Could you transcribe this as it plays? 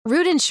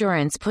Root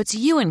Insurance puts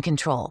you in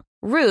control.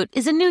 Root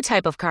is a new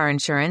type of car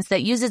insurance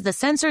that uses the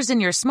sensors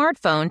in your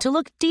smartphone to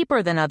look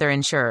deeper than other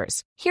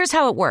insurers. Here's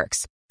how it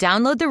works.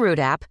 Download the Root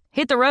app,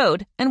 hit the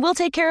road, and we'll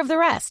take care of the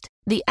rest.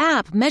 The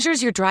app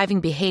measures your driving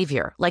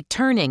behavior, like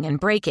turning and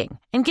braking,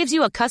 and gives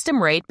you a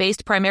custom rate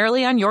based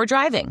primarily on your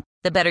driving.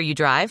 The better you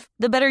drive,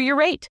 the better your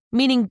rate,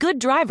 meaning good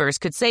drivers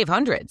could save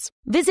hundreds.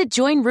 Visit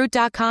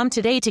joinroot.com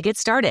today to get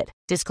started.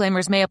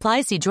 Disclaimers may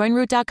apply. See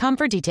joinroot.com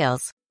for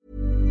details.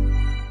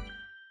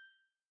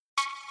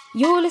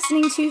 You're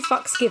listening to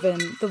Fucks Given,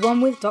 the one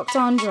with Dr.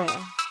 Andrea.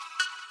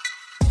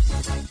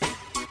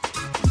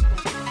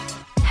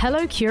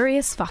 Hello,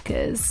 curious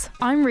fuckers.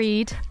 I'm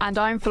Reed. And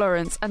I'm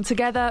Florence, and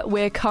together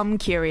we're Come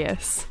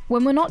Curious.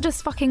 When we're not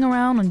just fucking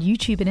around on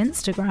YouTube and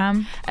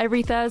Instagram.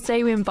 Every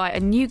Thursday we invite a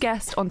new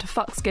guest onto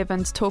Fucks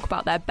Given to talk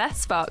about their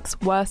best fucks,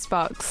 worst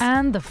fucks,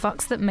 and the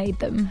fucks that made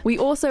them. We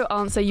also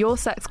answer your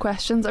sex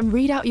questions and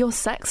read out your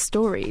sex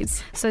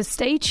stories. So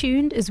stay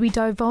tuned as we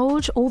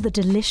divulge all the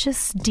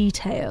delicious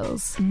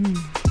details.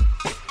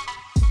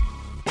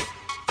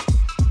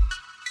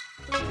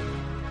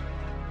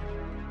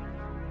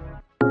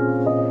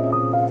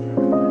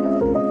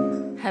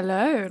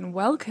 Hello and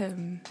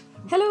welcome.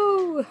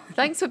 Hello.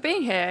 Thanks for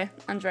being here,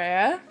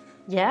 Andrea.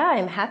 Yeah,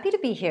 I'm happy to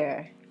be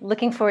here.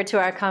 Looking forward to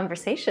our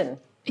conversation.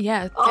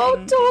 Yeah. Oh,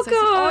 doggo.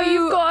 Oh,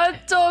 you've got a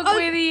dog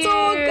with you.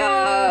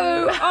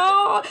 Doggo.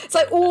 Oh, it's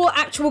like all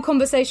actual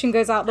conversation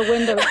goes out the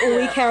window. All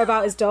we care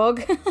about is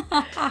dog.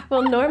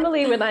 Well,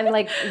 normally when I'm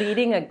like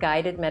leading a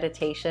guided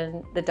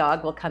meditation, the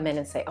dog will come in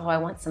and say, "Oh, I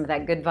want some of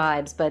that good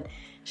vibes," but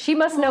she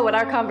must know what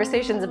our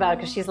conversation's about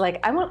because she's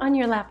like, "I want on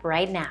your lap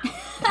right now."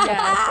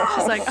 Yeah.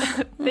 She's like,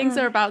 things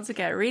are about to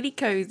get really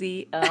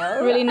cozy.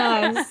 Really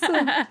nice.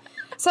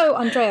 So,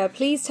 Andrea,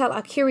 please tell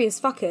our curious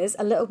fuckers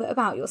a little bit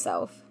about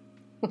yourself.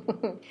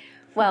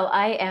 Well,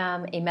 I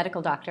am a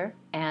medical doctor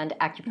and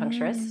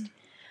acupuncturist.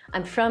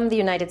 I'm from the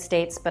United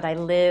States, but I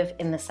live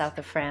in the south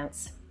of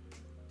France.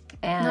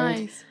 And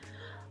Nice.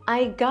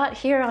 I got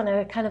here on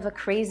a kind of a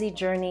crazy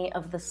journey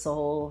of the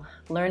soul,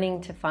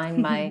 learning to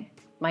find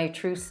my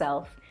true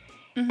self.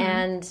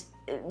 And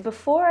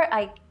before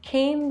I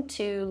came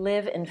to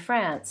live in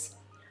France,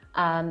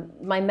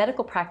 my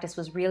medical practice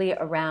was really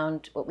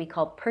around what we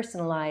call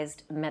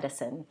personalized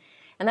medicine.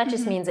 And that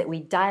just means that we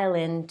dial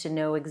in to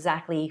know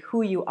exactly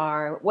who you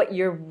are, what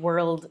your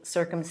world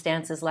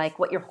circumstance is like,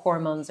 what your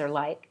hormones are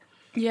like.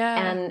 Yeah.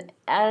 And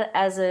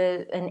as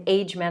an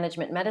age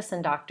management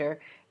medicine doctor,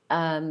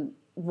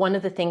 one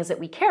of the things that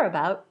we care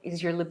about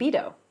is your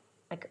libido.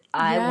 Like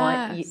I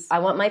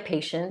want my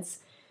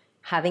patients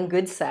having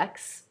good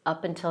sex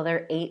up until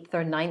their 8th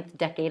or 9th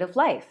decade of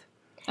life.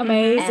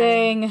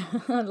 Amazing.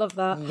 I love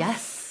that.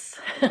 Yes.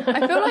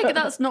 I feel like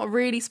that's not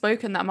really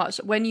spoken that much.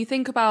 When you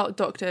think about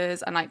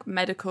doctors and like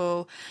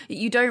medical,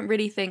 you don't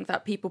really think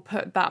that people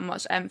put that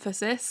much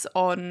emphasis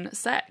on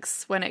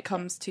sex when it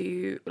comes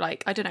to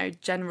like, I don't know,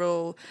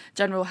 general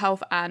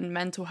health and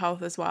mental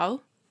health as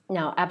well.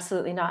 No,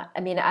 absolutely not.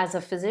 I mean, as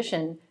a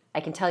physician,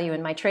 I can tell you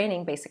in my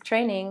training, basic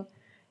training,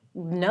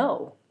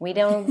 no, we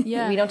don't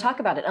we don't talk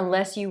about it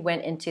unless you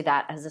went into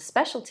that as a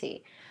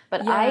specialty.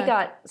 But I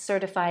got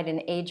certified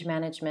in age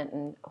management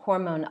and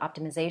hormone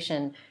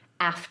optimization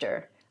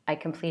after I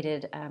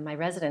completed my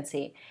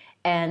residency.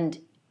 And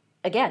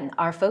again,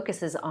 our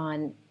focus is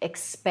on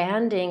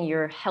expanding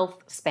your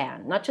health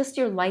span, not just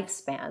your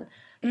lifespan.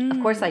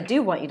 Of course, I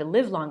do want you to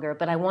live longer,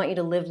 but I want you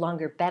to live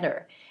longer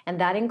better. And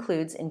that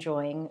includes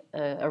enjoying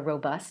a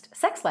robust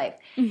sex life.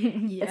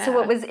 And so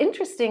what was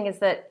interesting is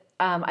that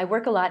I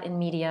work a lot in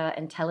media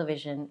and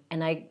television,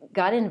 and I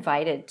got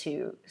invited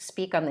to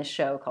speak on this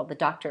show called the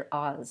Dr.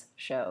 Oz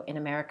Show in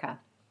America.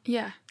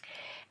 Yeah.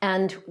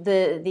 And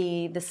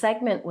the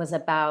segment was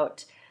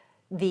about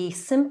the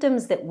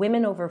symptoms that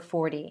women over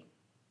 40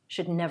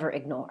 should never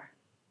ignore.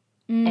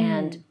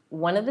 And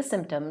one of the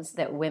symptoms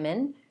that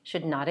women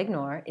should not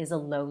ignore is a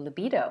low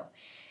libido.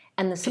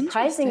 And the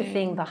surprising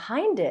thing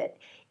behind it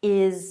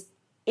is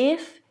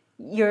if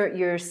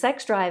your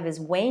sex drive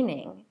is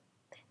waning.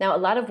 Now, a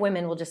lot of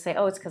women will just say,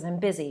 "Oh, it's because I'm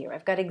busy," or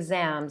 "I've got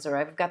exams," or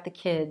 "I've got the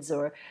kids,"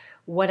 or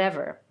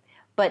whatever.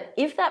 But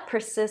if that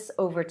persists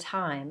over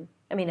time,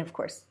 I mean, of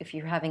course, if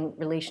you're having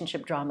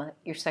relationship drama,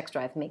 your sex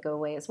drive may go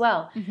away as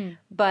well.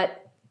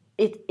 But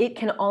it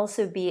can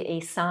also be a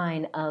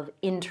sign of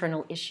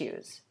internal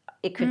issues.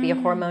 It could be a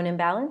hormone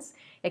imbalance.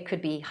 It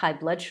could be high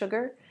blood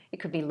sugar. It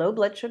could be low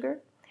blood sugar,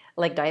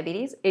 like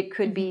diabetes. It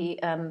could be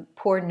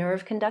poor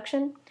nerve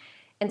conduction.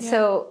 And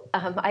so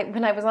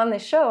when I was on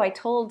this show, I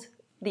told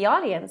the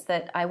audience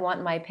that I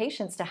want my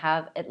patients to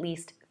have at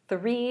least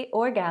 3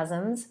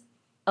 orgasms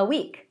a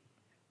week.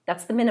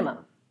 That's the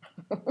minimum,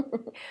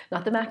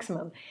 not the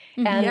maximum.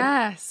 And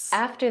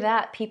after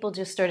that, people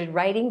just started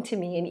writing to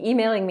me and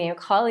emailing me and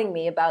calling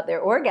me about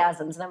their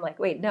orgasms. And I'm like,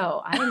 wait,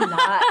 no, I'm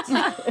not.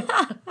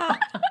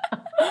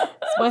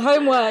 It's my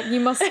homework.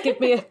 You must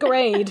give me a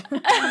grade.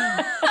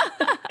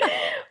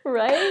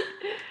 Right?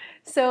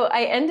 So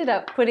I ended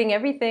up putting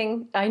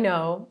everything I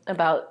know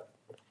about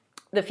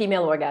the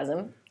female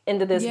orgasm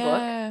into this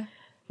book,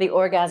 The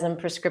Orgasm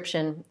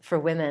Prescription for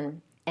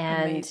Women.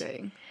 And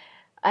Amazing.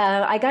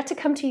 I got to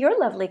come to your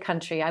lovely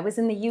country. I was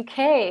in the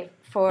UK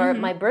for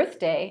my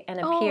birthday and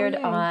appeared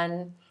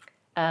on,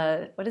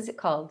 what is it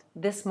called?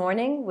 This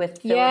Morning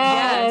with Philip.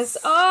 Yes.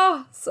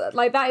 Oh, so,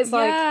 like that is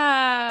like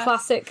Yeah.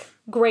 classic,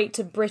 great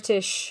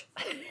British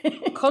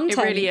content.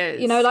 It really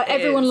is. You know, like It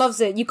everyone is.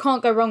 loves it. You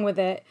can't go wrong with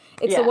it.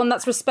 It's the Yeah. one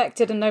that's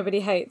respected and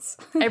nobody hates.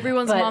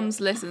 Everyone's But- mums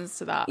listens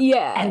to that.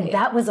 Yeah. And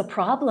that was a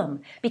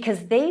problem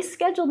because they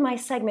scheduled my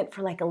segment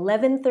for like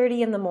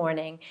 11:30 in the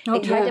morning. They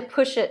tried to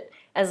push it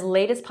as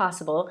late as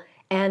possible.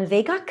 And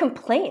they got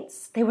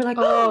complaints. They were like,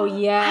 Oh,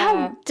 yeah.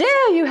 how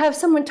dare you have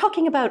someone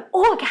talking about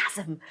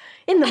orgasm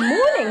in the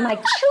morning?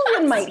 My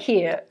children might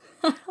hear.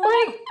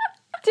 Like,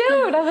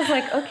 dude, I was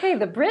like, okay,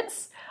 the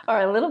Brits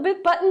are a little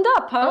bit buttoned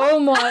up, huh? Oh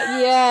my,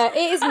 yeah,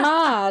 it is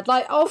mad.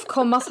 Like,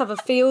 Ofcom must have a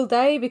field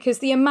day because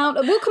the amount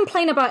we'll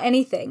complain about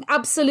anything,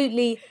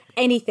 absolutely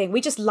anything. We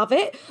just love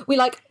it.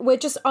 We're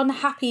just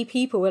unhappy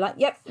people. We're like,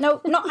 yep,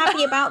 no, not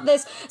happy about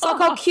this. So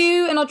I'll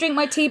queue and I'll drink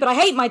my tea, but I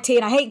hate my tea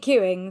and I hate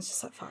queuing. It's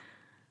just like, fuck.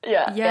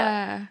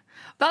 Yeah.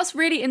 That's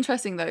really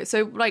interesting though.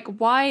 So like,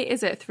 why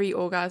is it 3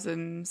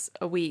 orgasms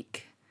a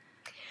week?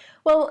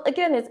 Well,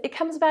 again, it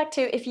comes back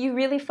to if you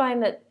really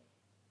find that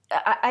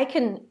I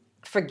can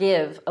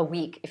forgive a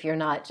week if you're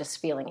not just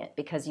feeling it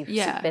because you've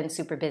been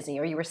super busy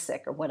or you were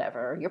sick or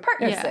whatever, or your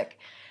partner's sick.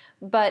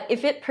 But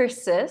if it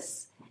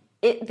persists,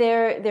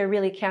 there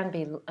really can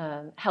be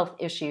health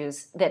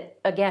issues that,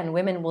 again,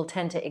 women will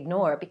tend to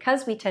ignore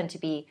because we tend to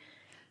be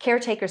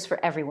caretakers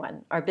for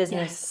everyone, our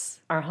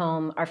business, our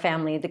home, our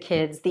family, the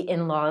kids, the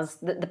in-laws,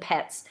 the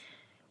pets.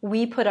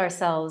 We put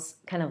ourselves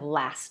kind of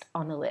last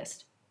on the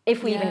list,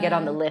 if we even get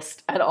on the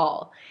list at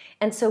all.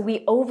 And so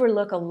we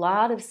overlook a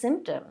lot of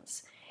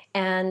symptoms.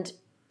 And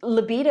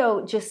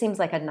libido just seems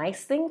like a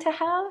nice thing to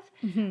have,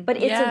 but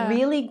it's a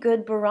really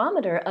good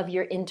barometer of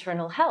your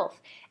internal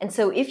health. And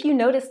so if you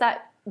notice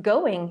that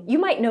going, you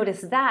might notice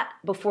that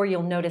before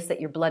you'll notice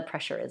that your blood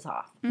pressure is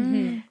off.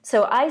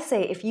 So I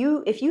say if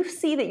you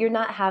see that you're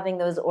not having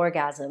those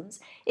orgasms,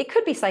 it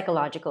could be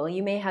psychological.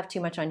 You may have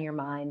too much on your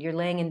mind. You're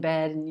laying in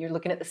bed and you're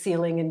looking at the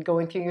ceiling and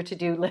going through your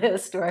to-do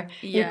list, or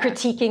you're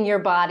critiquing your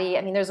body.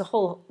 I mean,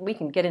 we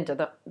can get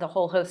into the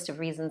whole host of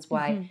reasons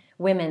why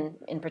women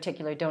in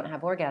particular don't have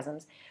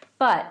orgasms.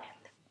 But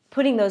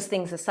putting those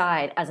things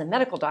aside, as a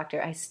medical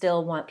doctor, I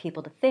still want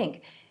people to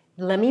think,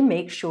 let me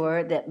make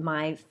sure that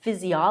my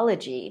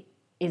physiology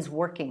is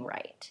working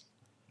right.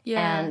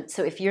 Yeah. And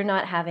so if you're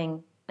not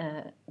having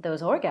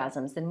those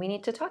orgasms, then we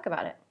need to talk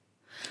about it.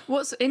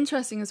 What's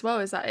interesting as well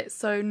is that it's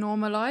so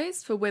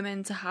normalized for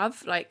women to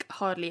have like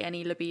hardly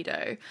any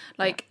libido.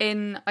 Like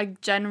in a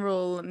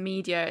general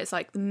media, it's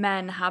like the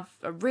men have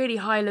a really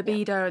high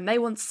libido and they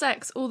want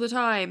sex all the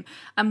time,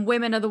 and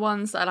women are the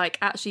ones that like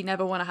actually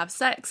never want to have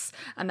sex,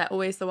 and they're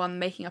always the one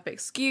making up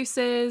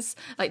excuses.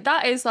 Like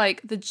that is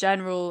like the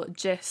general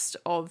gist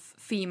of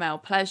female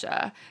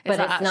pleasure. Is But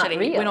that it's not actually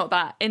real. we're not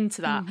that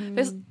into that.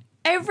 There's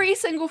every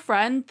single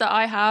friend that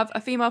I have, a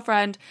female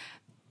friend,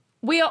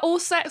 we are all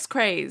sex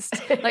crazed.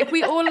 Like,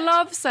 we all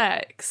love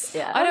sex.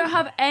 Yeah. I don't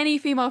have any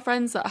female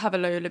friends that have a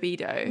low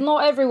libido.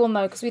 Not everyone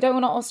though, because we don't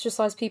want to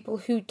ostracize people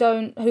who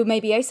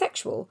may be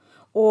asexual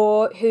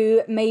or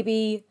who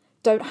maybe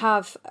don't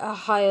have a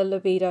higher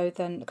libido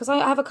than. Because I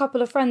have a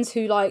couple of friends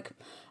who like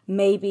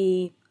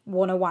maybe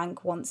want to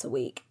wank once a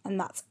week and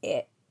that's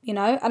it, you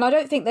know. And I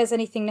don't think there's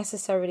anything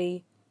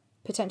necessarily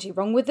potentially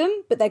wrong with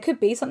them, but there could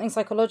be something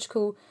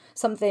psychological,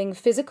 something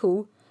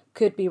physical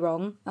could be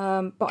wrong.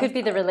 But Could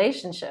be the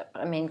relationship.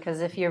 I mean,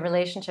 because if your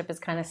relationship is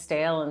kind of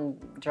stale and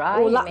dry,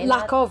 or you may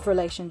lack not... of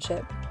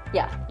relationship.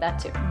 Yeah, that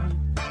too.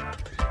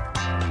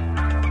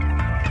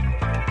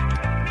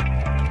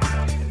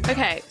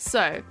 Okay,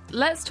 so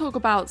let's talk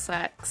about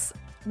sex.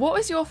 What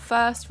was your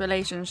first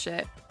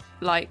relationship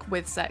like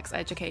with sex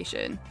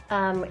education?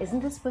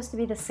 Isn't this supposed to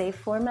be the safe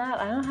format?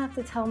 I don't have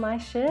to tell my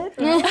shit.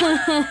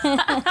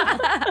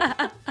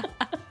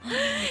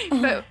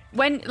 But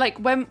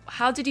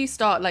how did you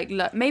start?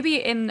 Like, maybe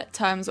in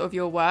terms of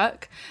your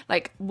work,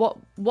 like what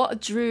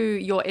drew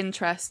your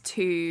interest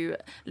to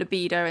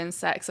libido and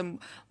sex, and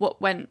what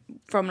went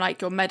from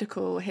like your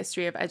medical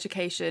history of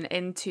education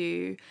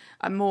into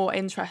a more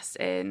interest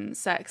in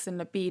sex and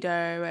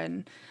libido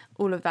and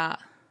all of that?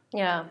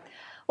 Yeah.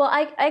 Well,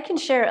 I can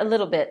share a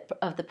little bit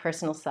of the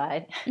personal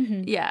side.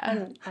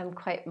 Yeah. I'm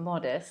quite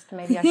modest.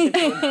 Maybe I should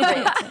be a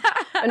Brit,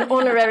 an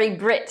honorary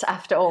Brit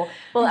after all.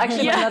 Well,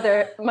 actually,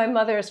 my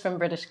mother is from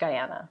British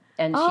Guyana,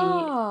 and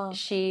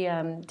she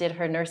did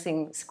her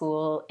nursing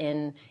school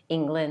in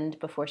England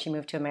before she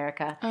moved to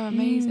America. Oh,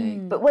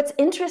 amazing. But what's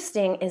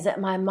interesting is that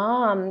my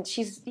mom,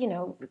 she's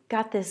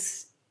got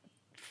this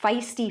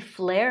feisty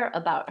flair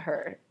about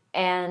her,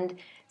 and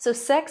so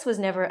sex was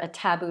never a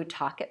taboo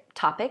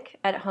topic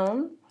at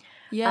home.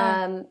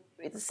 Yeah.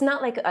 It's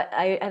not like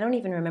I don't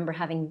even remember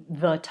having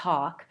the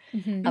talk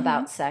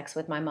about sex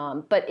with my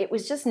mom, but it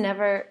was just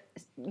never,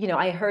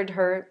 I heard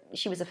her,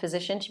 she was a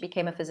physician, she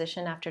became a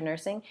physician after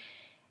nursing,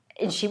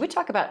 and she would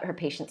talk about her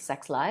patients'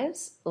 sex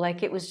lives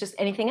like it was just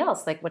anything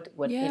else, like what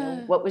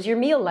was your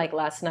meal like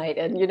last night,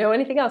 and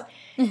anything else.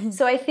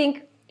 So I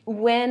think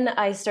when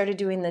I started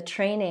doing the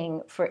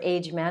training for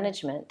age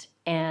management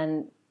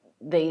and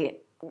they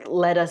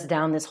led us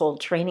down this whole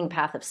training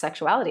path of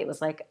sexuality, it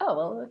was like, oh,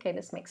 well, okay,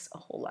 this makes a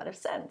whole lot of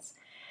sense.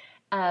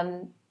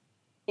 But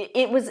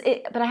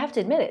I have to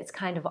admit, it's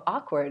kind of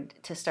awkward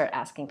to start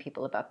asking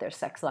people about their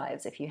sex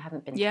lives if you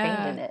haven't been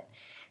trained in it.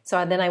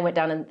 So then I went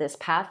down in this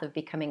path of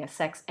becoming a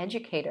sex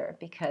educator,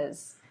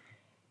 because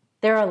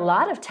there are a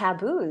lot of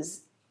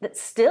taboos that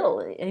still,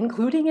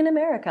 including in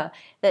America,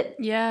 that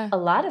a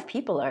lot of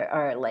people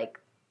are like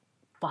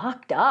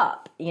fucked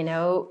up, in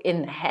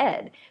the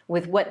head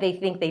with what they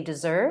think they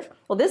deserve.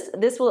 Well,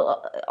 this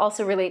will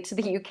also relate to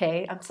the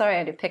UK. I'm sorry I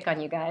had to pick on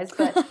you guys,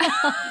 but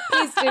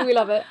please do, we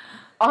love it.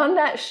 On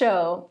that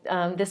show,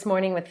 This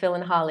Morning with Phil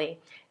and Holly,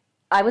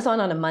 I was on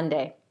a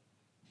Monday.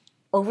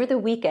 Over the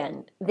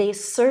weekend, they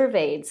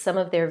surveyed some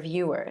of their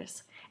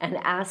viewers and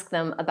asked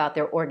them about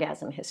their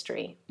orgasm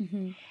history.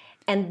 Mm-hmm.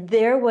 And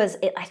there was,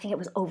 I think it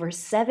was over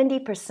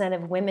 70%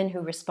 of women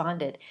who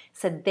responded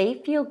said they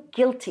feel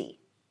guilty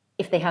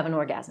if they have an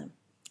orgasm.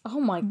 Oh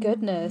my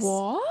goodness.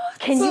 What?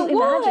 Can you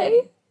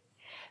imagine?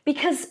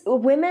 Because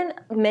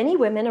many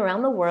women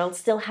around the world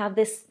still have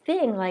this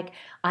thing like,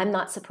 I'm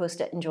not supposed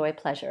to enjoy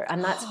pleasure.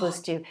 I'm not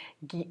supposed to,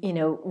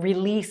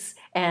 release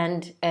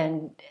and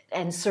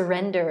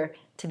surrender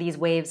to these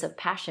waves of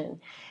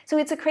passion. So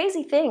it's a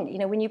crazy thing.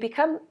 When you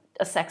become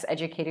a sex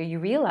educator, you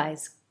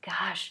realize,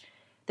 gosh,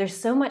 there's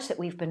so much that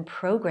we've been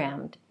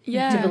programmed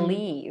to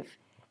believe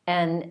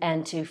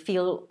and to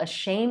feel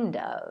ashamed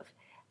of.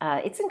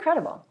 It's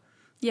incredible.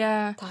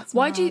 Yeah. That's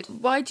why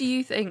mad. do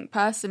you think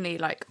personally,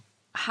 like,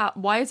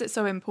 why is it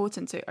so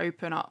important to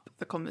open up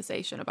the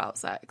conversation about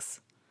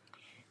sex?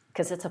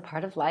 Because it's a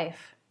part of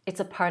life. It's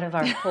a part of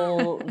our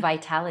whole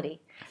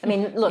vitality. I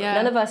mean, look,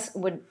 none of us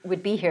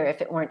would be here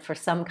if it weren't for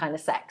some kind of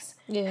sex.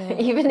 Yeah.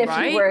 Even if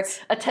you were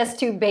a test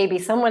tube baby,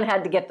 someone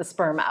had to get the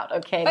sperm out,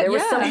 okay? There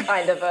was some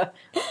kind of an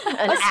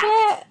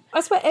act.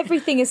 I swear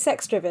everything is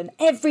sex driven.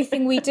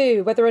 Everything we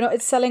do, whether or not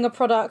it's selling a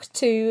product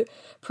to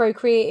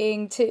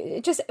procreating to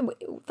it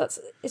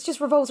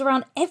just revolves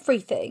around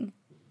everything.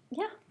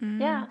 Yeah,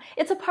 yeah.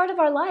 It's a part of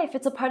our life.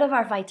 It's a part of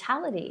our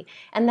vitality.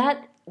 And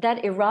that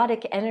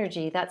erotic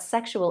energy, that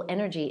sexual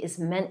energy is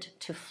meant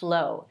to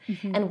flow.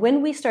 Mm-hmm. And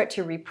when we start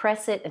to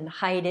repress it and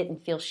hide it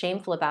and feel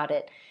shameful about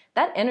it,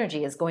 that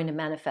energy is going to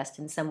manifest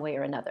in some way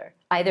or another,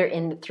 either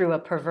through a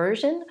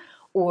perversion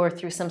or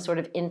through some sort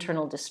of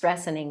internal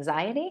distress and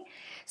anxiety.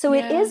 So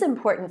it is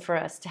important for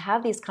us to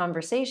have these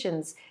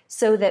conversations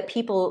so that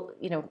people,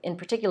 in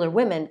particular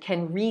women,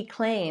 can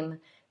reclaim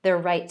their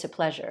right to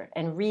pleasure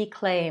and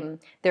reclaim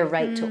their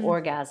right to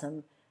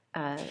orgasm.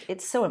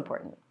 It's so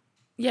important.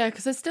 Yeah,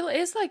 because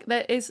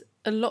there is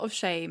a lot of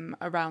shame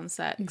around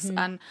sex,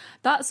 and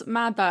that's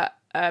mad that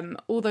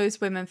all those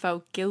women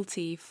felt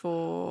guilty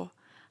for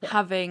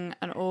having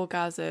an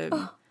orgasm.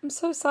 Oh, I'm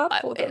so sad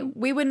for them.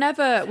 We were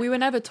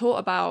never taught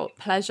about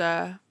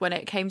pleasure when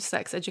it came to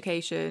sex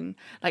education,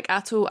 like,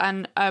 at all.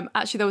 And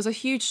actually, there was a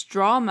huge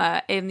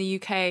drama in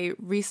the UK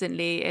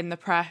recently in the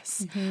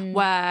press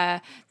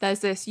where there's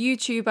this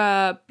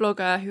YouTuber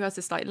blogger who has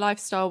this like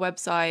lifestyle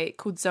website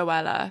called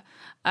Zoella,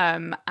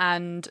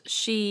 and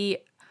she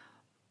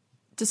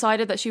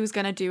decided that she was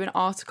going to do an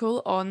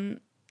article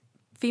on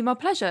female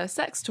pleasure,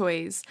 sex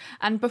toys.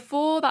 And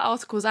before that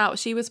article was out,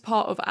 she was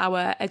part of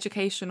our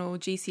educational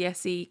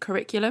GCSE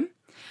curriculum.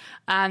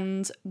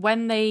 And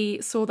when they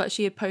saw that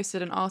she had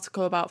posted an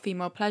article about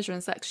female pleasure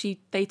and sex,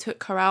 they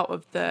took her out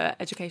of the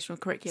educational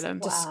curriculum.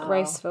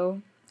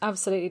 Disgraceful.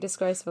 Absolutely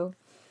disgraceful.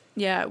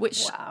 Yeah,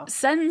 which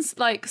sends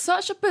like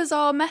such a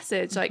bizarre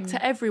message like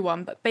to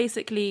everyone. But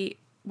basically,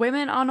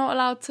 women are not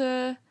allowed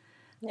to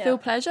feel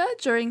pleasure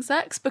during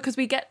sex because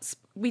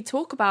we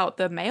talk about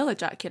the male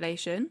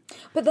ejaculation.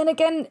 But then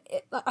again,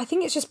 I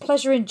think it's just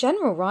pleasure in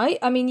general, right?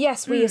 I mean,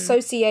 yes, we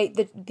associate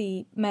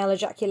the male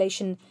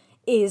ejaculation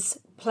is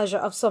pleasure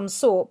of some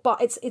sort,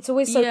 but it's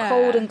always so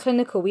cold and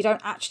clinical. We don't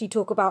actually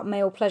talk about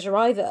male pleasure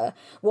either.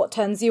 What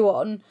turns you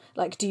on?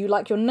 Like, do you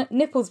like your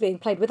nipples being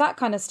played with? That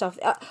kind of stuff.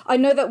 I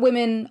know that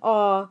women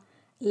are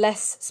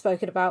less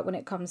spoken about when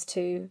it comes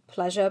to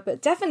pleasure,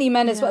 but definitely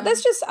men as well.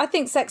 I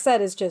think sex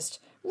ed is just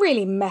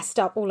really messed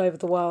up all over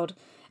the world.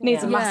 It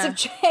needs a massive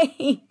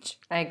change.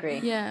 I agree.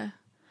 Yeah.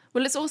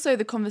 Well, it's also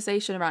the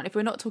conversation around, if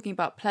we're not talking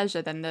about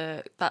pleasure, then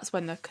that's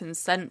when the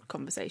consent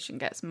conversation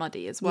gets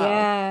muddy as well.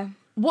 Yeah.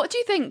 What do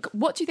you think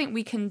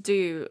we can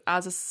do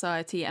as a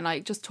society, and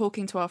like just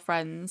talking to our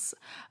friends,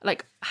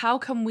 like how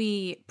can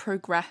we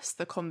progress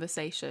the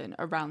conversation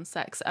around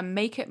sex and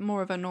make it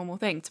more of a normal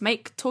thing, to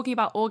make talking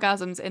about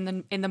orgasms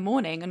in the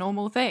morning a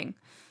normal thing?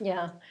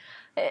 Yeah.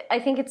 I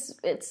think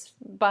it's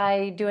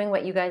by doing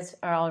what you guys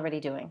are already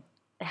doing,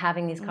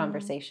 having these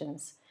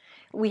conversations.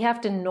 We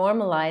have to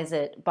normalize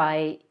it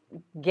by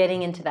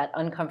getting into that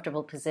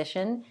uncomfortable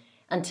position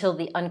until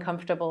the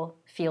uncomfortable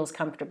feels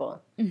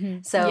comfortable.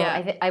 Mm-hmm. So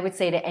I would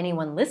say to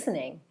anyone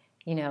listening,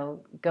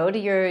 go to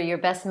your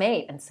best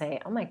mate and say,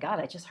 oh my God,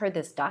 I just heard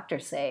this doctor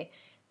say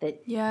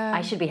that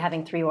I should be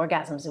having 3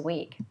 orgasms a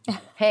week.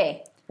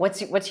 Hey,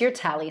 what's your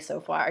tally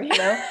so far?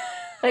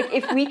 Like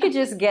if we could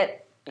just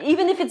get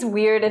even if it's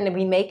weird and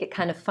we make it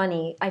kind of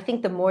funny, I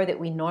think the more that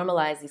we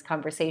normalize these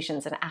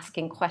conversations and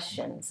asking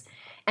questions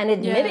and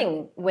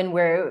admitting when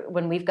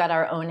we've got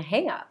our own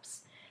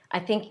hang-ups, I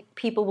think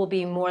people will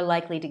be more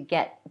likely to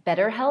get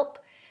better help.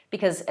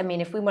 Because, I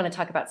mean, if we want to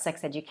talk about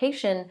sex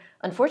education,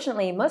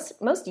 unfortunately,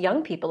 most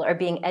young people are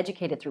being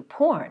educated through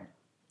porn.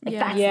 Like,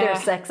 that's their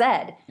sex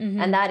ed.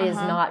 And that is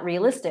not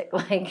realistic.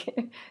 Like,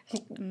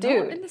 dude.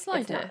 Not in the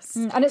slightest.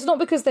 And it's not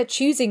because they're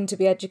choosing to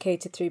be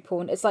educated through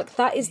porn. It's like,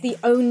 that is the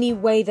only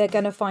way they're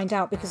going to find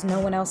out because no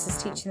one else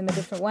is teaching them a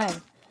different way.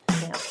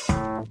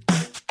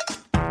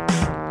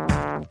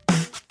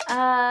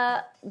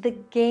 Yeah. The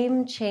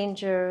game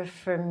changer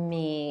for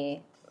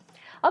me,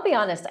 I'll be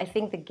honest, I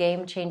think the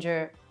game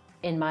changer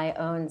in my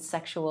own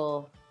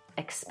sexual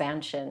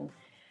expansion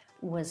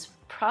was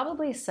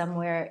probably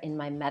somewhere in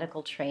my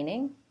medical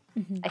training.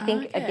 I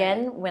think,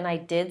 again, when I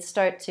did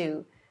start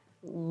to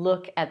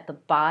look at the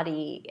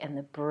body and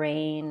the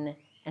brain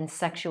and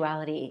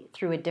sexuality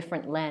through a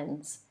different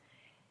lens,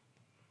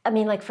 I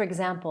mean, like, for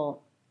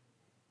example,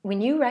 when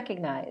you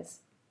recognize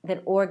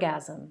that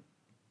orgasm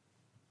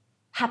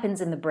happens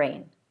in the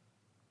brain,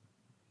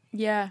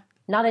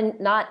 not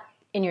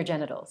in your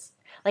genitals.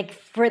 Like,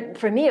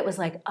 for me, it was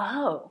like,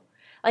 oh,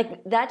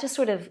 like, that just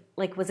sort of,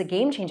 like, was a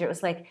game changer. It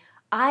was like,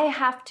 I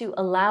have to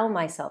allow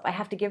myself, I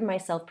have to give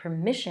myself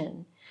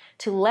permission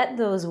to let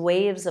those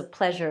waves of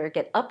pleasure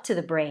get up to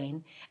the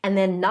brain and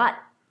then not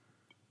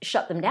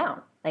shut them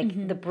down.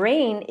 Like, the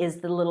brain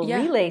is the little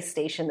relay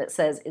station that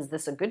says, is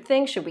this a good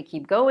thing? Should we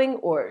keep going?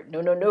 Or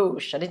no,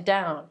 shut it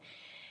down.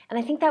 And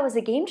I think that was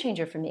a game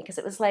changer for me because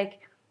it was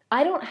like,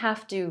 I don't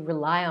have to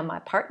rely on my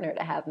partner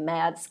to have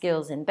mad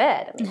skills in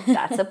bed. I mean,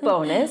 that's a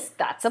bonus,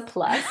 that's a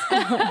plus.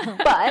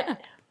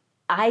 But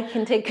I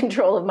can take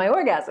control of my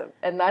orgasm.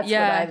 And that's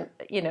what I'm,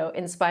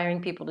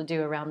 inspiring people to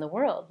do around the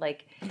world.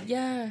 Like,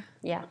 yeah.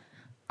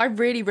 I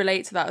really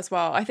relate to that as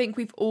well. I think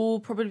we've all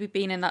probably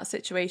been in that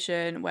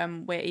situation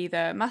when we're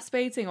either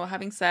masturbating or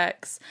having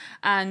sex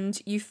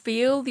and you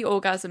feel the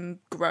orgasm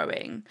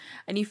growing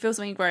and you feel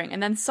something growing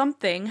and then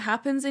something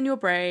happens in your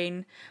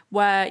brain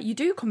where you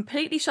do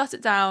completely shut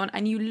it down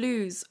and you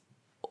lose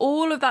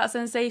all of that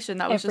sensation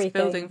that was just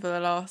building for the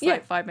last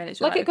 5 minutes.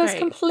 You're like it goes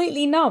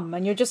completely numb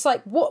and you're just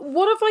like, what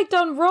have I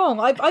done wrong?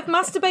 I've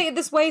masturbated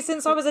this way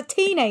since I was a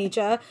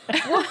teenager.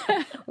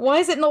 Why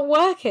is it not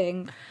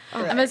working?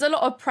 And there's a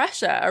lot of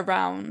pressure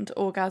around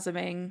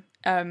orgasming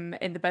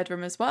in the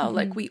bedroom as well.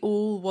 Like, we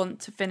all want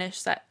to finish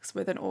sex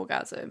with an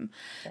orgasm.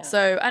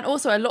 So, and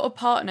also a lot of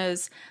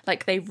partners,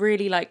 like, they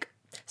really like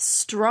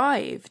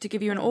strive to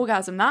give you an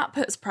orgasm. That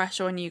puts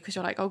pressure on you because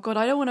you're like, oh god,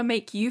 I don't want to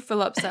make you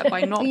feel upset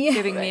by not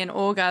giving me an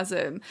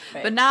orgasm.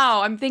 But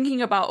now I'm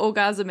thinking about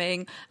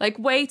orgasming like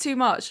way too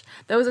much.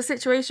 There was a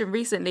situation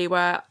recently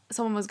where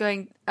someone was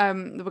going,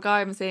 the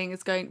guy I'm seeing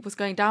was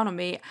going down on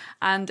me,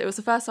 and it was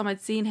the first time I'd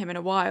seen him in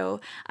a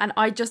while, and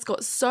I just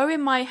got so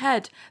in my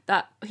head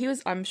that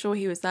I'm sure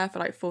he was there for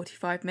like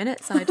 45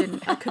 minutes and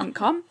I couldn't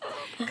come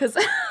because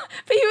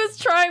but he was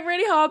trying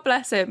really hard,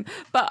 bless him,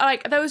 but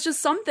like there was just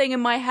something in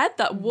my head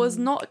that was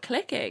not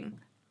clicking.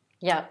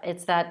 Yeah,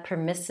 it's that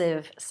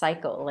permissive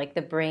cycle. Like,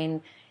 the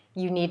brain,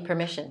 you need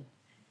permission.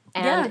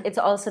 And it's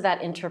also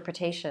that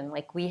interpretation.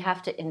 Like, we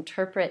have to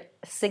interpret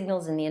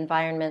signals in the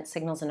environment,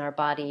 signals in our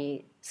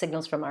body,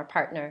 signals from our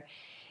partner.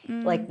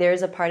 Like,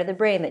 there's a part of the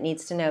brain that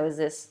needs to know, is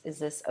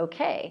this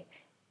okay?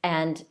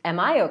 And am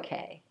I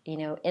okay,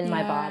 in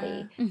my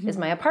body? Is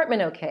my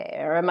apartment okay?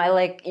 Or am I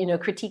like,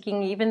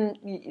 critiquing even,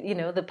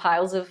 the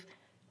piles of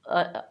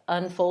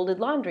unfolded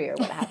laundry or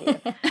what have you?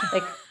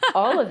 Like,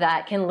 all of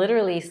that can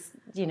literally,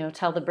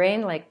 tell the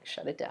brain, like,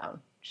 shut it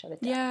down. Shut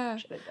it down. Yeah.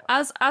 Shut it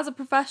down. As a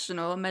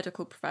professional, a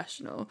medical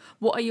professional,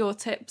 what are your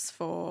tips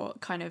for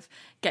kind of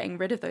getting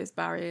rid of those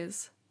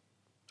barriers?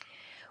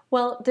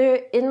 Well,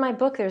 in my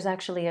book, there's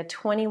actually a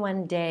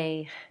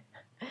 21-day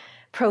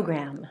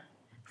program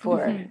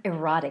for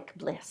erotic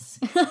bliss.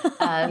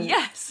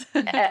 Yes.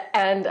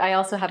 And I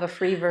also have a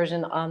free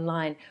version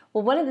online.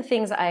 Well, one of the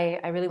things I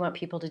really want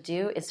people to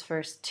do is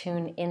first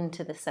tune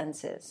into the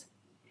senses.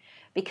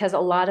 Because a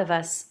lot of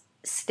us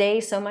stay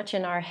so much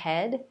in our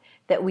head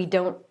that we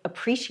don't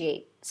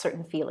appreciate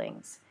certain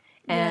feelings.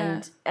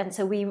 And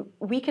so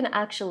we can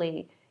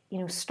actually,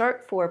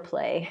 start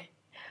foreplay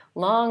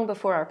long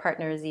before our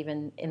partner is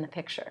even in the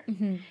picture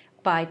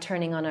by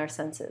turning on our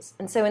senses.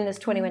 And so in this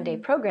 21-day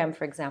program,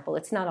 for example,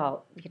 it's not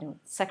all,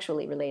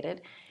 sexually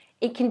related.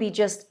 It can be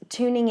just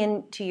tuning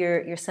into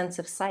your sense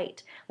of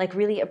sight, like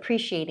really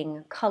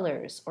appreciating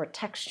colors or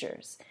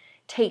textures,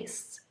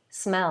 tastes,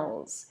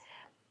 smells.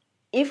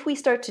 If we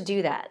start to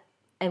do that,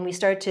 and we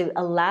start to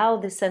allow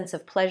the sense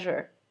of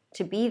pleasure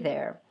to be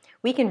there,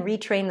 we can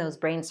retrain those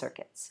brain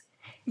circuits.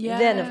 Yeah.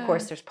 Then, of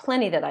course, there's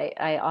plenty that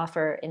I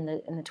offer in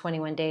the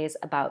 21 days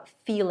about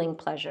feeling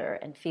pleasure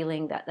and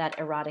feeling that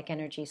erotic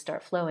energy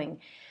start flowing.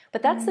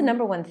 But that's the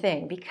number one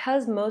thing,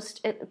 because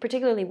most,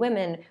 particularly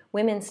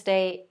women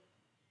stay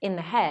in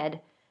the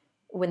head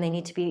when they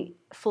need to be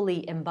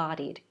fully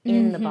embodied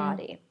in the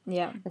body.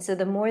 Yeah. And so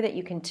the more that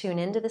you can tune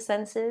into the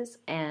senses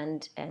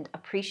and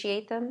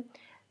appreciate them,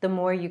 the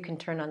more you can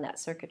turn on that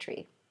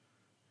circuitry.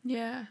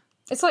 Yeah.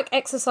 It's like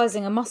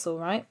exercising a muscle,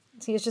 right?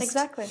 So you just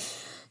got to,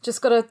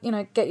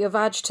 get your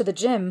vag to the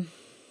gym.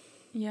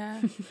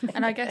 Yeah.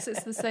 And I guess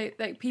it's the same,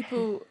 like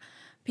people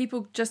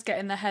just get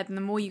in their head, and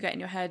the more you get in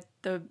your head,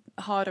 the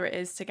harder it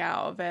is to get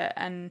out of it.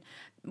 And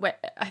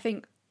I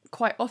think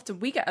quite often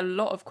we get a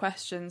lot of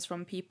questions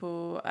from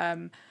people,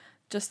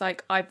 just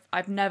like,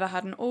 I've never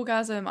had an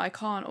orgasm, I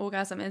can't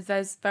orgasm. And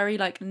there's very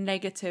like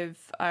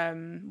negative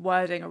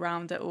wording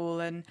around it all,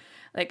 and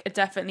like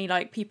definitely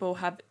like people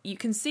you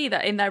can see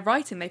that in their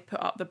writing they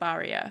put up the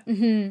barrier,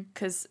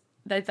 because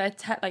they're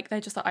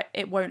just like,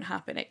 it won't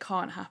happen, it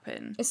can't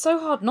happen. It's so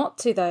hard not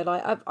to though.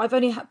 Like I've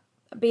only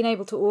been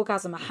able to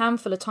orgasm a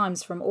handful of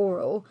times from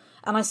oral,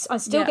 and I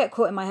still get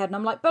caught in my head, and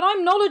I'm like, but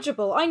I'm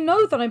knowledgeable, I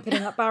know that I'm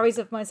putting up barriers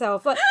of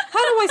myself, like how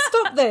do I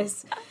stop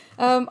this?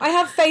 I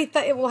have faith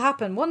that it will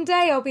happen one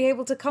day. I'll be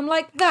able to come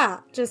like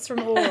that just from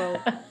oral.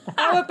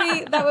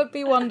 That would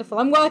be wonderful.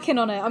 I'm working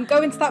on it. I'm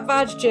going to that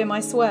vag gym, I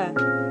swear.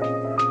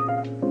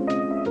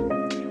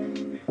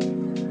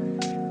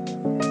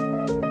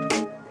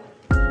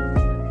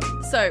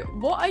 So,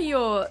 what are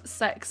your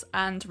sex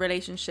and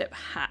relationship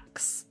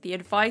hacks? The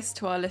advice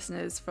to our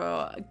listeners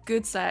for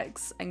good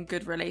sex and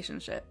good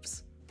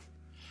relationships?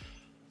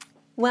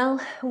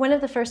 Well, one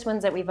of the first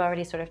ones that we've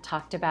already sort of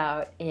talked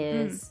about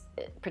is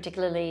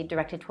particularly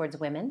directed towards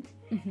women,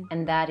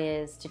 and that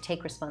is to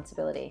take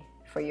responsibility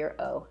for your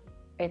O.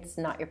 It's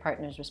not your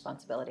partner's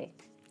responsibility.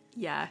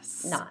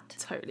 Yes. Not.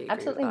 Totally agree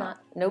Absolutely with that.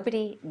 not.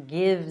 Nobody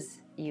gives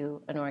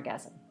you an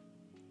orgasm.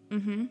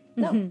 Mm-hmm.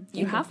 No.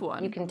 You have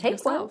one. You can take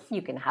yourself. one.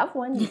 You can have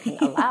one. You can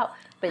allow,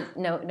 but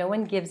no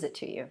one gives it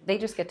to you. They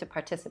just get to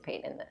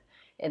participate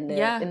in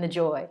the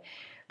joy.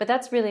 But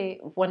that's really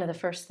one of the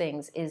first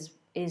things is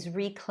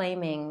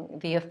reclaiming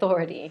the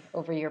authority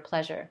over your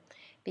pleasure,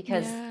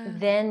 because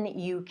then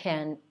you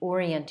can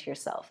orient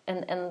yourself.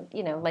 And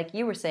like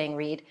you were saying,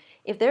 Reed,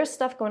 if there's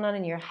stuff going on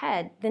in your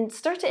head, then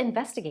start to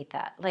investigate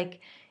that. Like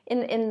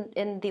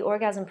in the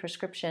orgasm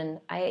prescription,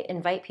 I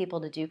invite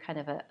people to do kind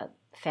of a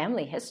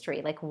family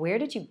history. Like, where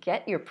did you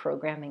get your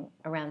programming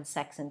around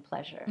sex and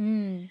pleasure?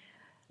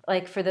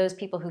 Like, for those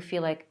people who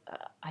feel like,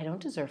 I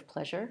don't deserve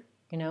pleasure,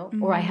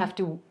 or I have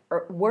to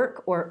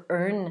work or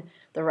earn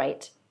the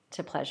right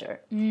to pleasure.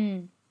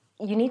 You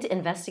need to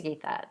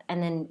investigate that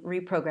and then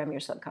reprogram your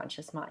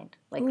subconscious mind,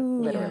 like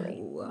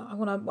literally.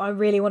 I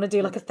really want to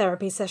do like a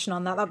therapy session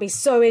on that. That'd be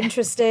so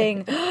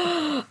interesting.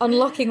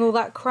 Unlocking all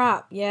that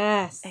crap.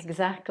 Yes.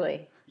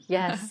 Exactly.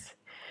 Yes.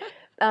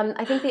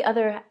 I think the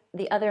other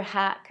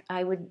hack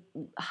I would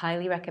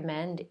highly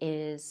recommend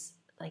is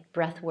like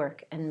breath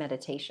work and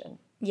meditation.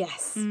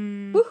 Yes.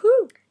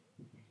 Woohoo!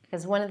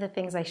 Because one of the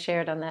things I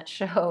shared on that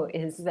show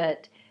is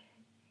that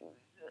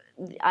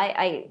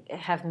I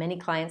have many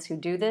clients who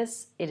do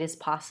this. It is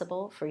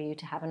possible for you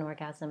to have an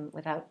orgasm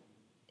without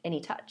any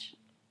touch.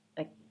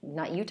 Like,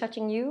 not you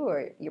touching you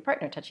or your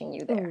partner touching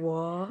you there.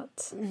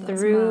 What?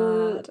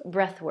 Through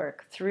breath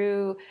work,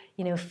 through,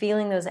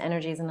 feeling those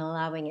energies and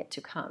allowing it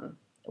to come,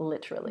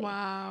 literally.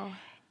 Wow.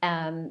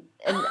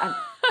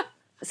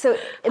 So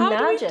imagine, how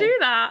do we do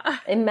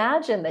that?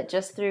 Imagine that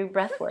just through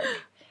breath work,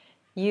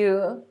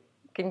 you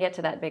can get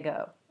to that big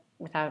O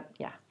without,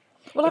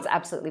 Well, it's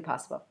absolutely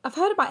possible. I've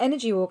heard about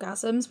energy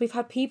orgasms. We've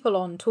had people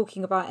on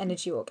talking about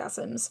energy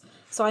orgasms.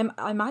 So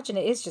I imagine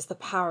it is just the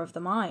power of the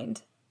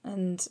mind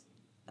and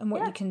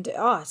what you can do.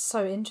 Oh, it's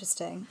so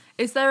interesting.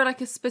 Is there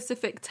like a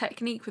specific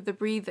technique with the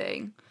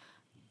breathing?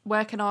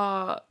 Where can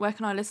our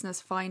listeners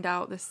find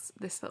out this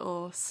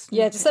little snippet?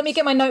 Yeah, just let me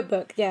get my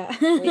notebook. Yeah.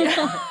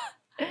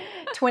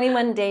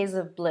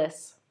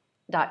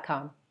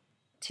 21daysofbliss.com.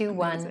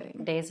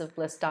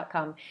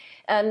 21daysofbliss.com.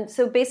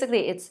 So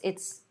basically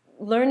it's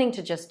learning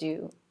to just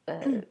do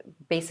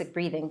basic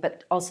breathing,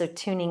 but also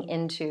tuning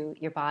into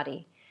your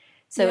body.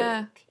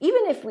 So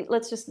even if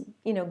let's just,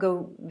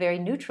 go very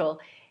neutral,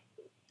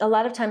 a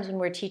lot of times when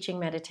we're teaching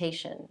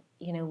meditation,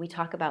 we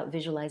talk about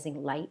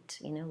visualizing light,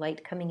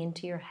 light coming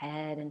into your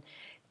head and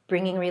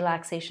bringing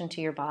relaxation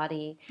to your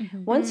body.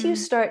 Once you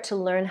start to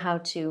learn how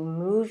to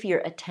move your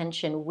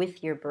attention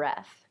with your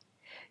breath,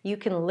 you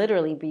can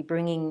literally be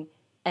bringing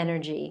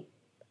energy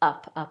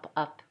up,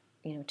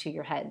 to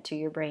your head, to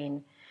your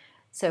brain.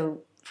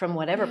 So from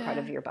whatever part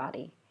of your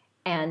body,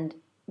 and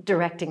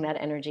directing that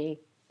energy,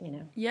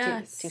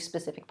 to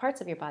specific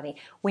parts of your body.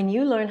 When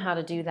you learn how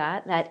to do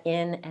that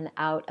in and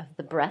out of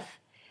the breath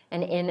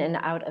and in and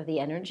out of the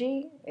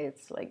energy,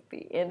 it's like the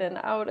in and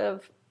out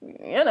of,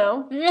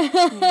 Wow.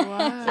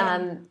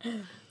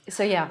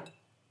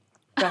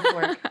 Breath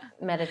work,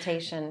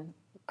 meditation,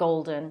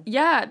 golden.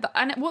 Yeah,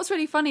 and what's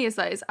really funny is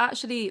that it's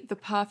actually the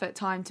perfect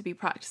time to be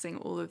practicing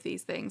all of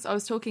these things. I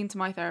was talking to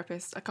my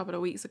therapist a couple of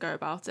weeks ago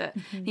about it.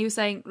 He was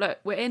saying, look,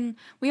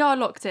 we are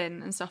locked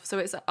in and stuff, so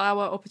it's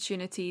our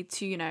opportunity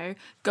to,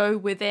 go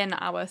within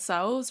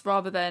ourselves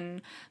rather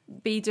than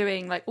be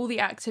doing like all the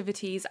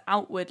activities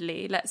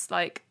outwardly. Let's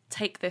like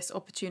take this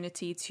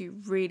opportunity to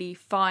really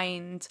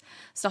find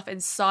stuff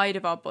inside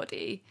of our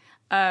body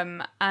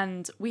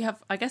And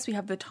I guess we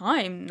have the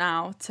time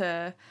now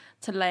to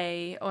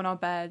lay on our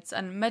beds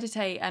and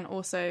meditate, and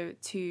also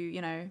to,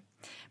 you know,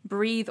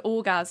 breathe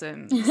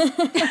orgasms.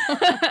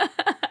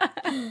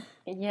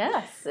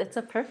 Yes, it's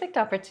a perfect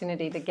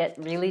opportunity to get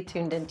really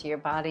tuned into your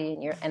body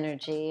and your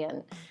energy,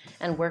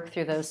 and work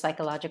through those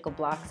psychological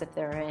blocks if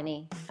there are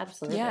any.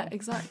 Absolutely. Yeah,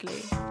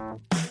 exactly.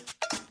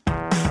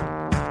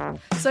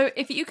 So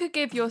if you could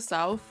give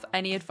yourself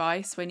any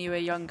advice when you were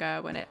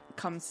younger when it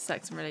comes to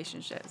sex and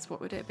relationships,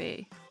 what would it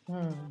be?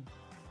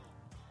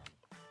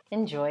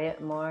 Enjoy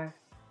it more.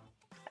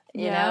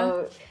 You Yeah.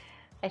 know,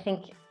 I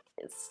think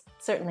it's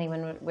certainly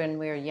when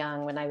we were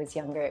young, when I was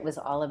younger, it was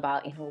all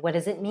about, you know, what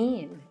does it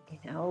mean? You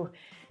know,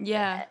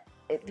 Yeah.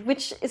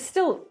 which is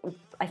still,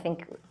 I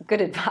think,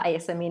 good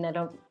advice. I mean, I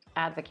don't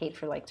advocate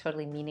for like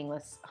totally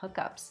meaningless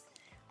hookups.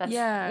 That's,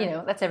 Yeah. you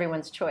know, that's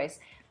everyone's choice.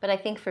 But I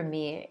think for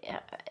me,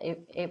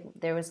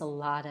 there was a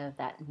lot of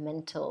that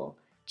mental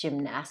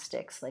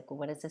gymnastics. Like, well,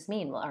 what does this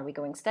mean? Well, are we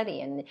going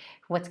steady? And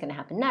what's going to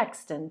happen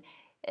next? And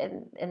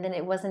then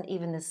it wasn't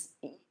even this,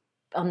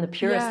 on the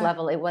purest Yeah.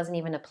 level, it wasn't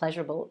even a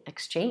pleasurable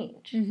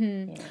exchange. You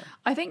know?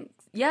 I think,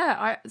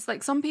 yeah, it's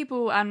like some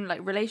people and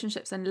like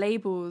relationships and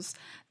labels,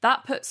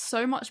 that puts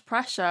so much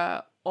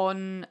pressure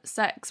on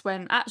sex,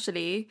 when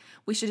actually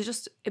we should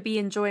just be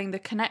enjoying the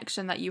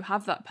connection that you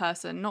have that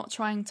person, not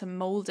trying to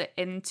mold it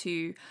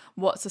into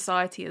what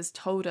society has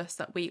told us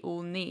that we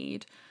all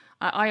need.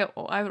 I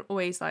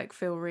always like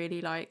feel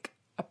really like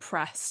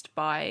oppressed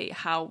by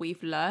how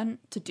we've learned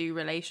to do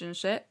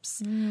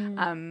relationships,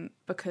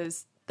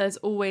 because there's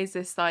always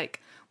this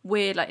like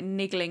weird like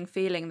niggling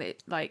feeling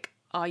that like,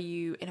 are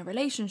you in a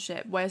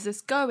relationship? Where's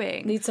this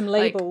going? Need some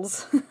Like,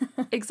 labels.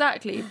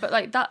 exactly, but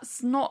like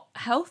that's not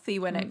healthy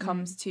when it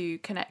comes to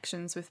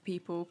connections with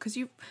people, because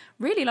you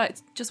really like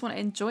just want to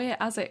enjoy it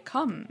as it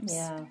comes.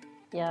 Yeah.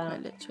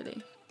 Quite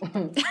literally.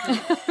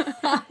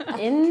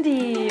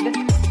 Indeed.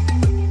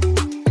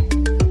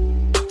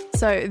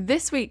 So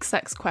this week's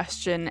sex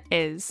question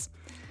is: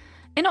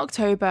 in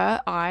October,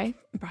 I,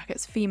 in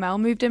brackets female,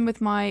 moved in with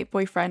my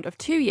boyfriend of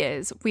 2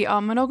 years. We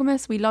are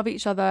monogamous, we love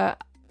each other,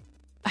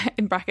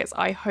 in brackets,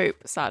 I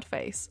hope, sad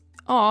face.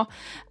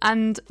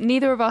 And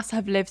neither of us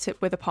have lived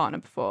with a partner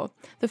before.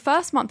 The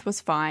first month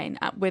was fine,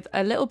 with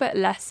a little bit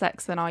less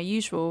sex than our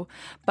usual,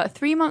 but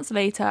 3 months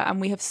later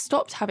and we have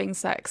stopped having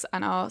sex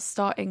and are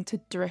starting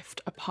to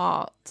drift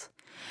apart.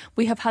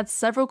 We have had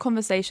several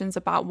conversations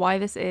about why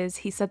this is.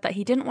 He said that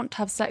he didn't want to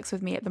have sex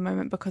with me at the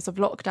moment because of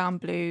lockdown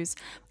blues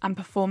and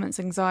performance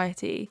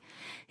anxiety.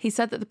 He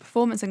said that the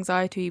performance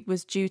anxiety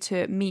was due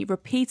to me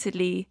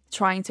repeatedly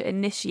trying to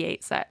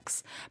initiate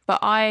sex, but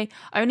I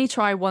only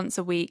try once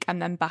a week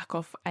and then back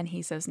off, and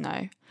he says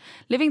no.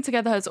 Living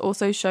together has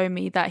also shown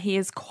me that he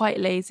is quite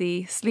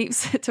lazy,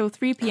 sleeps till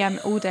 3 p.m.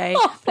 all day,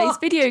 plays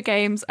video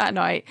games at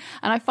night,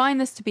 and I find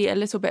this to be a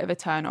little bit of a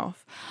turn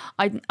off.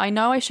 I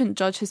know I shouldn't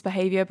judge his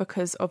behaviour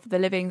because of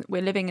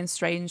we're living in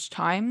strange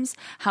times.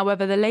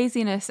 However, the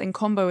laziness in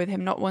combo with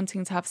him not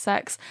wanting to have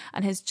sex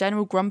and his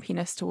general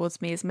grumpiness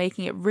towards me is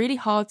making it really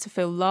hard to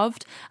feel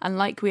loved and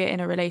like we are in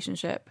a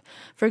relationship.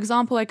 For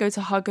example, I go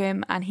to hug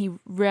him and he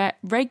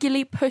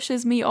regularly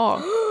pushes me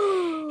off.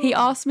 He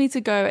asks me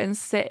to go and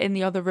sit in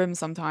the other room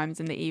sometimes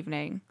in the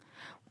evening.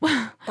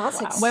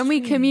 That's extreme. When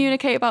we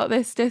communicate about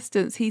this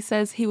distance, he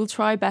says he will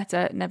try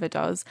better, never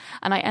does.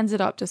 And I ended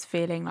up just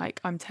feeling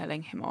like I'm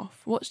telling him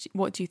off.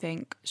 What do you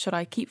think? Should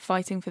I keep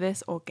fighting for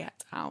this or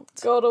get out?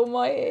 God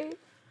almighty.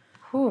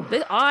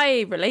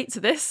 I relate to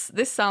this.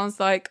 This sounds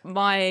like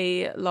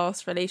my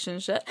last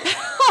relationship.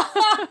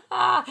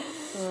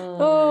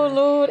 Oh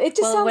Lord, it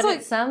just sounds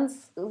like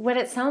What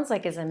it sounds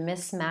like is a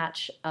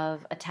mismatch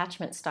of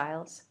attachment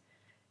styles.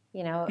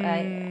 You know,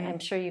 I'm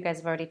sure you guys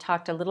have already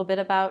talked a little bit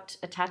about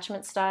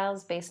attachment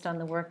styles based on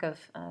the work of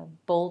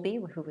Bowlby,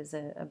 who was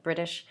a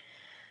British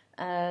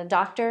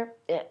doctor.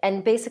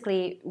 And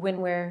basically, when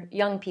we're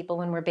young people,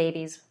 when we're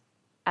babies,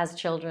 as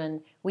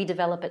children, we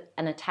develop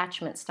an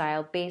attachment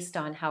style based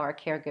on how our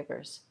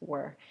caregivers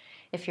were.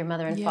 If your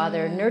mother and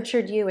father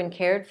nurtured you and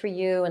cared for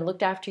you and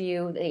looked after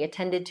you, they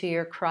attended to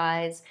your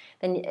cries,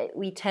 then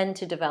we tend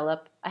to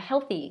develop a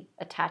healthy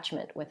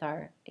attachment with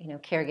our,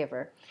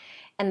 caregiver.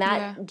 And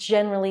that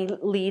generally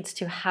leads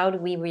to how do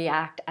we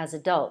react as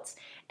adults.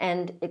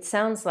 And it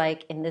sounds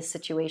like in this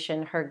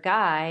situation, her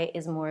guy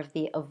is more of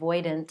the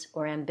avoidant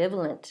or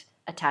ambivalent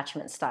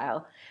attachment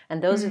style.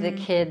 And those are the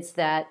kids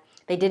that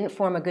they didn't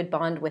form a good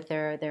bond with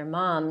their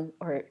mom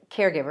or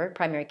caregiver,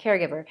 primary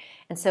caregiver.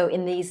 And so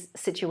in these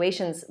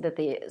situations that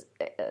the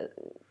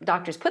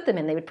doctors put them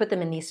in, they would put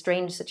them in these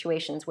strange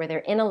situations where they're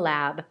in a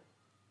lab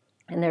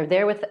and they're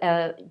there with,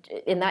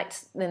 in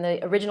the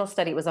original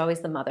study, it was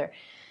always the mother.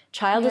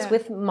 Child is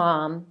with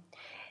mom.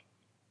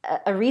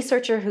 A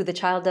researcher who the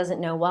child doesn't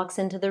know walks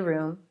into the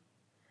room.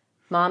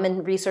 Mom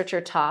and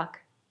researcher talk.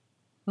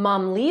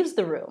 Mom leaves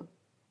the room,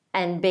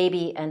 and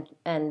baby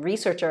and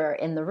researcher are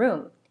in the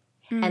room.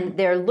 And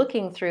they're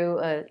looking through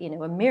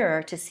a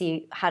mirror to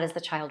see how does the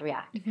child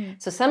react.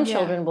 So some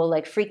children will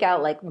freak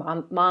out, like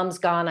mom's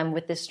gone, I'm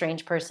with this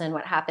strange person,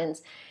 what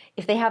happens?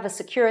 if they have a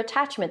secure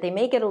attachment, they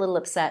may get a little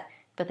upset,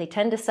 but they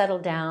tend to settle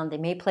down. They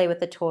may play with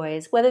the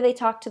toys, whether they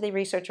talk to the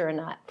researcher or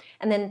not.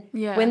 And then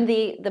when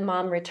the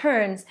mom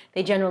returns,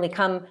 they generally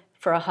come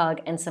for a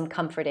hug and some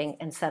comforting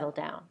and settle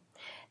down.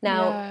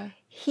 Now,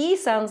 he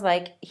sounds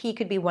like he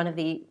could be one of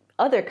the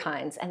other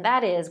kinds, and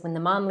that is when the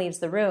mom leaves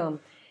the room,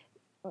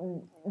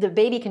 the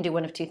baby can do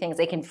one of two things.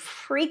 They can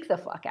freak the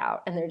fuck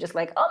out, and they're just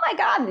like, oh my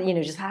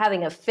God, just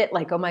having a fit,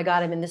 like, oh my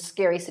God, I'm in this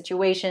scary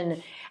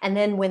situation. And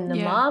then when the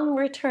mom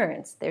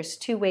returns, there's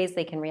two ways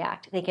they can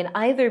react. They can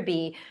either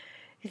be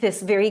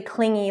this very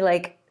clingy,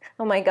 like,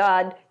 oh my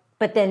God,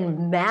 but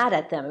then mad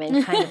at them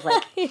and kind of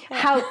like,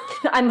 how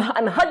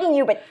I'm hugging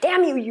you, but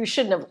damn you, you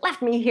shouldn't have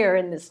left me here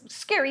in this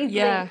scary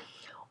thing.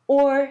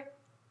 Or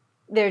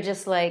they're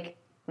just like,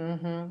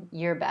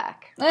 you're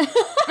back.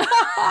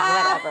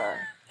 Whatever.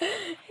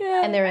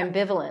 And they're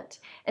ambivalent.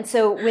 And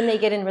so when they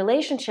get in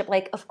relationship,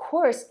 like, of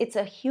course, it's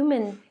a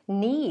human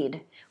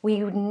need.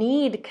 We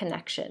need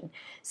connection.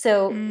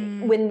 So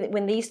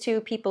when these two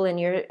people in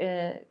your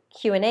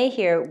Q&A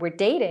here were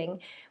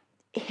dating,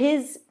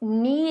 his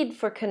need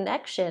for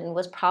connection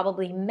was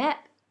probably met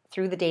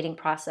through the dating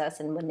process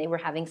and when they were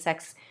having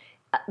sex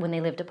when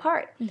they lived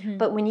apart.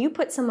 But when you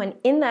put someone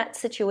in that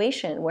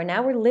situation where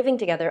now we're living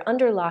together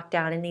under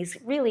lockdown in these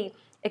really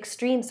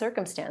extreme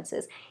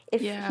circumstances,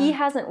 if he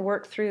hasn't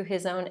worked through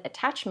his own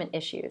attachment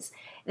issues,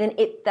 then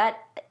that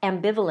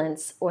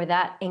ambivalence or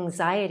that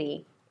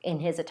anxiety in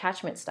his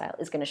attachment style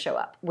is going to show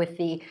up with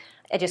the,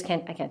 I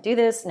can't do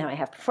this, now I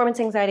have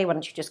performance anxiety, why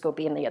don't you just go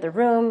be in the other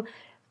room?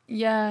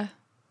 Yeah.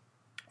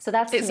 So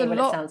that's to me what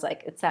it sounds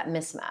like. It's that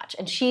mismatch.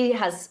 And she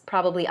has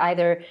probably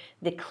either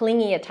the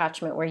clingy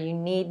attachment where you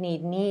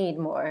need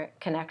more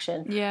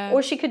connection,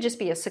 or she could just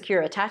be a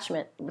secure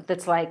attachment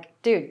that's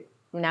like, dude,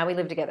 now we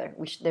live together.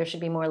 There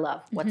should be more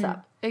love. What's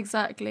up?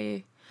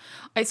 Exactly.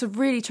 It's a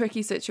really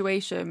tricky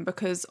situation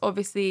because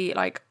obviously,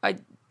 like, I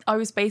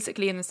was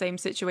basically in the same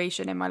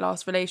situation in my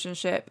last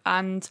relationship,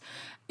 and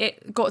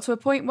it got to a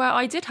point where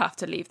I did have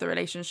to leave the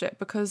relationship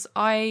because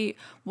I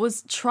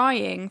was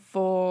trying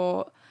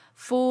for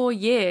 4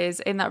 years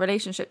in that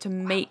relationship to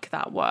make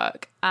that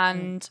work.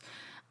 And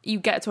you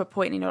get to a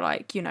point and you're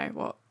like, you know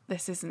what?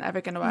 This isn't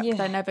ever going to work.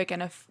 They're never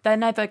going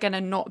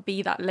to not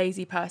be that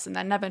lazy person.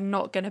 They're never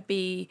not going to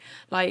be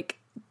like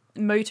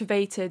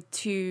motivated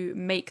to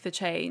make the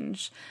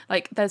change.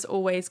 Like there's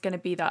always going to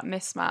be that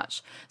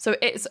mismatch. So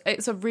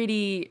it's a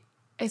really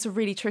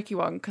tricky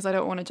one because I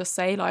don't want to just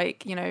say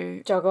like,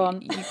 jog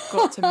on. You've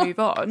got to move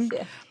on.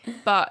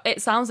 But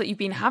it sounds like you've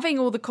been having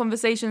all the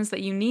conversations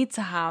that you need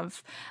to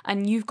have,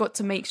 and you've got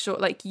to make sure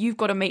that you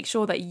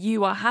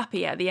are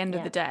happy at the end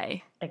of the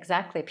day.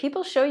 Exactly.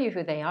 People show you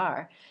who they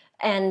are.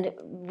 And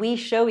we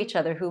show each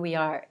other who we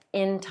are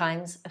in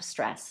times of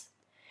stress.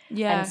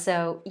 Yeah. And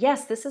so,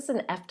 yes, this is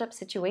an effed up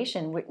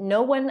situation.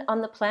 No one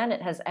on the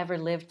planet has ever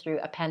lived through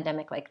a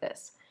pandemic like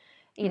this.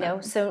 You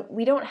know, so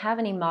we don't have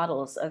any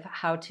models of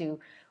how to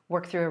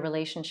work through a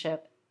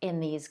relationship in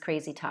these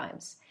crazy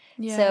times.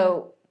 Yeah.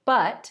 So,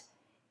 but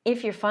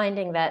if you're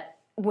finding that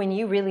when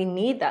you really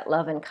need that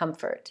love and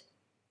comfort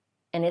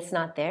and it's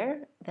not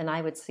there, then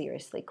I would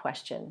seriously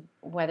question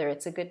whether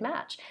it's a good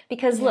match.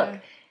 Because look,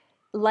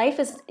 life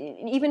is,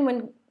 even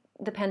when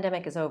the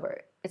pandemic is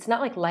over, it's not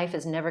like life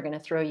is never going to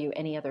throw you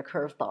any other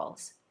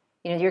curveballs.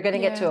 You're going to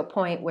get to a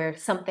point where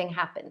something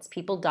happens.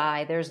 People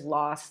die, there's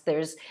loss,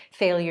 there's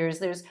failures,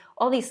 there's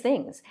all these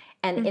things.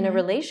 And in a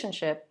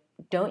relationship,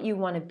 don't you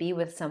want to be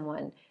with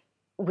someone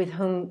with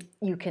whom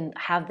you can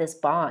have this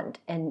bond?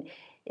 And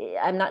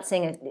I'm not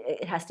saying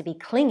it has to be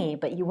clingy,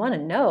 but you want to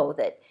know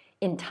that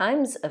in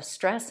times of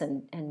stress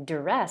and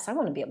duress, I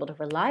want to be able to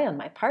rely on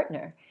my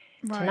partner.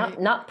 Right.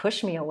 To not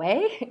push me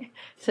away,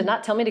 to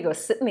not tell me to go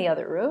sit in the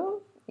other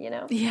room,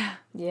 Yeah,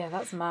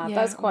 that's mad.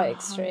 That's quite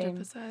extreme.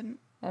 100%.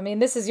 I mean,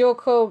 this is your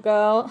call,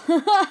 girl.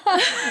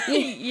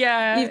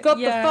 You've got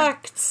the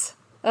facts.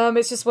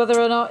 It's just whether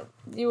or not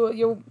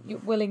you're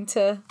willing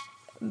to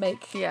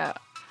make. Yeah,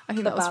 I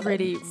think that was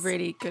really,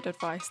 really good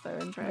advice, though,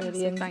 Andrea.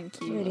 Really, so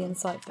thank you. Really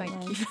insightful.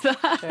 Thank you for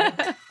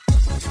that.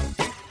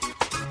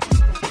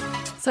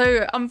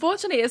 So,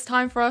 unfortunately, it's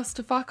time for us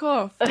to fuck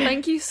off.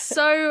 Thank you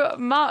so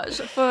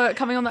much for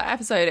coming on that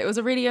episode. It was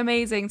really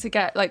amazing to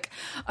get like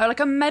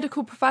a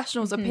medical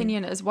professional's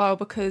opinion as well,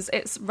 because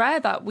it's rare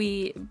that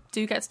we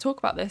do get to talk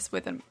about this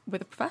with a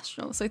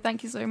professional. So,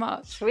 thank you so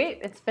much. Sweet.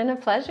 It's been a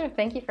pleasure.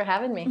 Thank you for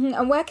having me.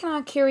 And where can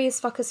our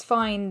curious fuckers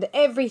find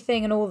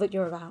everything and all that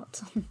you're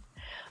about?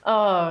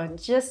 Oh,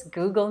 just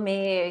Google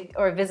me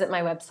or visit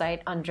my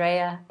website,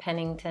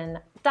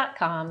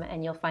 andreapennington.com,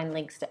 and you'll find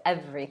links to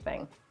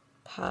everything.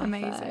 Perfect.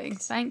 Amazing.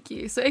 Thank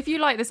you. So if you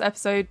like this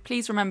episode,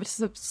 please remember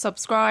to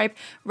subscribe,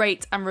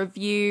 rate and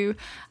review.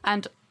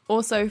 And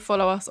Also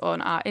follow us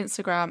on our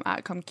Instagram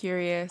at Come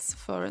Curious,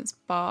 Florence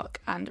Bark,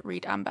 and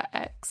Read Amber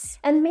X.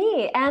 And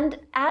me, and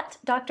at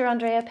Dr.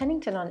 Andrea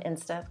Pennington on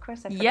Insta. Of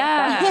course, I forgot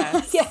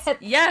that.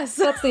 Yes.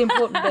 That's the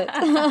important bit.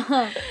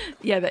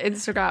 Yeah, the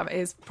Instagram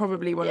is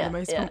probably one of the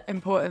most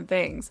important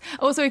things.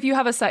 Also, if you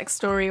have a sex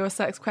story or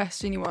sex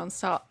question you want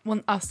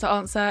us to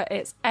answer,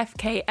 it's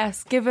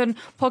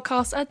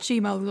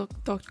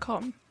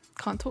fksgivenpodcast@gmail.com.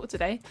 Can't talk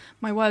today.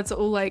 My words are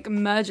all like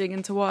merging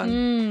into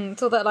one.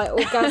 It's all that like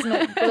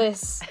orgasmic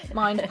bliss,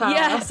 mind power.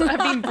 Yes, I've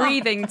been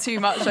breathing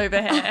too much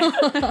over here.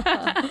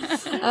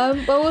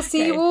 Well, we'll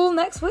see you all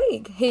next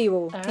week. Hear you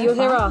all. You'll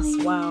hear us.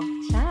 Wow.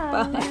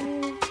 Ciao. Bye.